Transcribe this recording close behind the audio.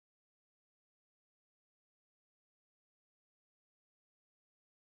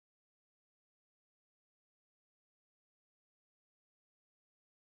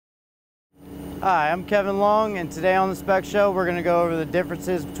Hi, I'm Kevin Long, and today on the Spec Show we're going to go over the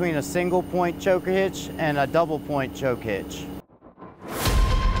differences between a single point choker hitch and a double point choke hitch.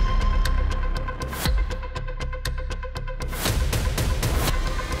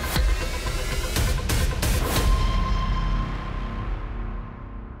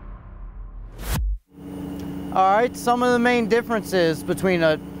 Alright, some of the main differences between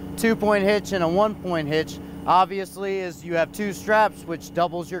a 2-point hitch and a 1-point hitch obviously is you have 2 straps, which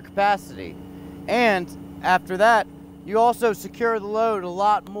doubles your capacity. And after that, you also secure the load a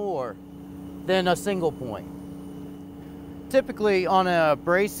lot more than a single point. Typically on an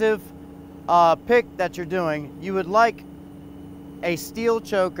abrasive pick that you're doing, you would like a steel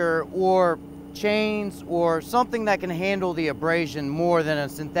choker or chains or something that can handle the abrasion more than a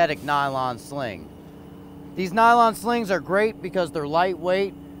synthetic nylon sling. These nylon slings are great because they're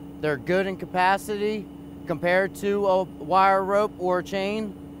lightweight, they're good in capacity compared to a wire rope or a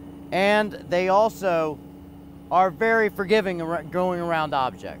chain, and they also are very forgiving going around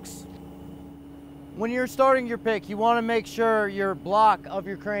objects. When you're starting your pick, you want to make sure your block of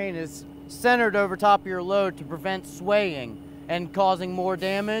your crane is centered over top of your load to prevent swaying and causing more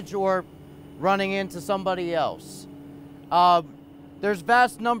damage or running into somebody else. There's a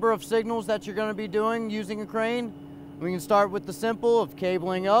vast number of signals that you're going to be doing using a crane. We can start with the simple of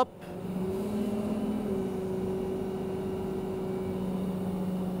cabling up.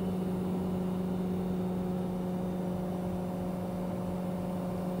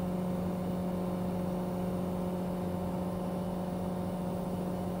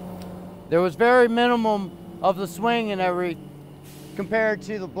 There was very minimum of the swing and compared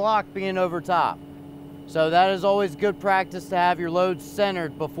to the block being over top. So that is always good practice to have your load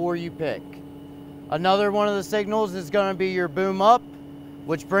centered before you pick. Another one of the signals is going to be your boom up,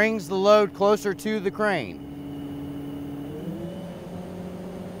 which brings the load closer to the crane.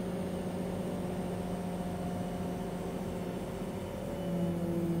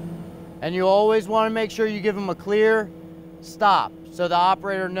 And you always want to make sure you give them a clear stop so the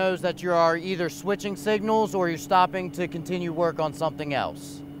operator knows that you are either switching signals or you're stopping to continue work on something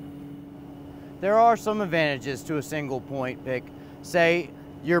else. There are some advantages to a single point pick. Say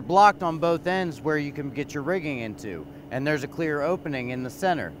you're blocked on both ends where you can get your rigging into, and there's a clear opening in the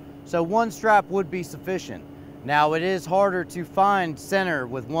center. So one strap would be sufficient. Now it is harder to find center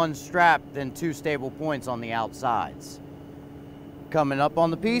with one strap than 2 stable points on the outsides. Coming up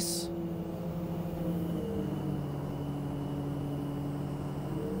on the piece,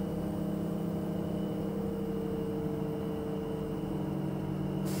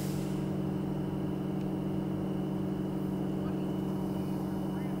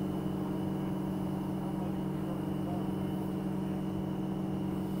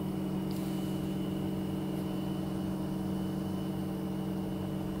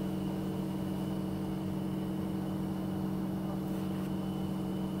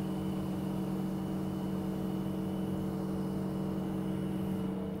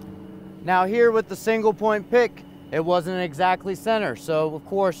 now here with the single point pick, it wasn't exactly center, so of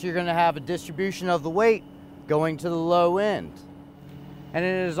course you're going to have a distribution of the weight going to the low end. And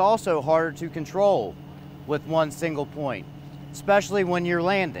it is also harder to control with one single point, especially when you're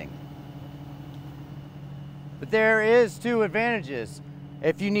landing. But there is 2 advantages.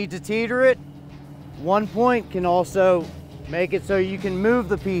 If you need to teeter it, 1 point can also make it so you can move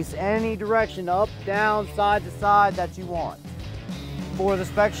the piece any direction, up, down, side to side that you want. For the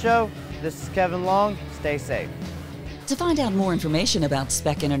Spec Show, this is Kevin Long. Stay safe. To find out more information about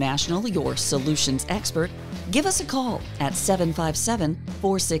Spec International, your solutions expert, give us a call at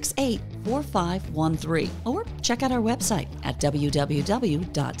 757-468-4513 or check out our website at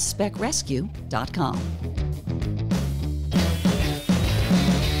www.specrescue.com.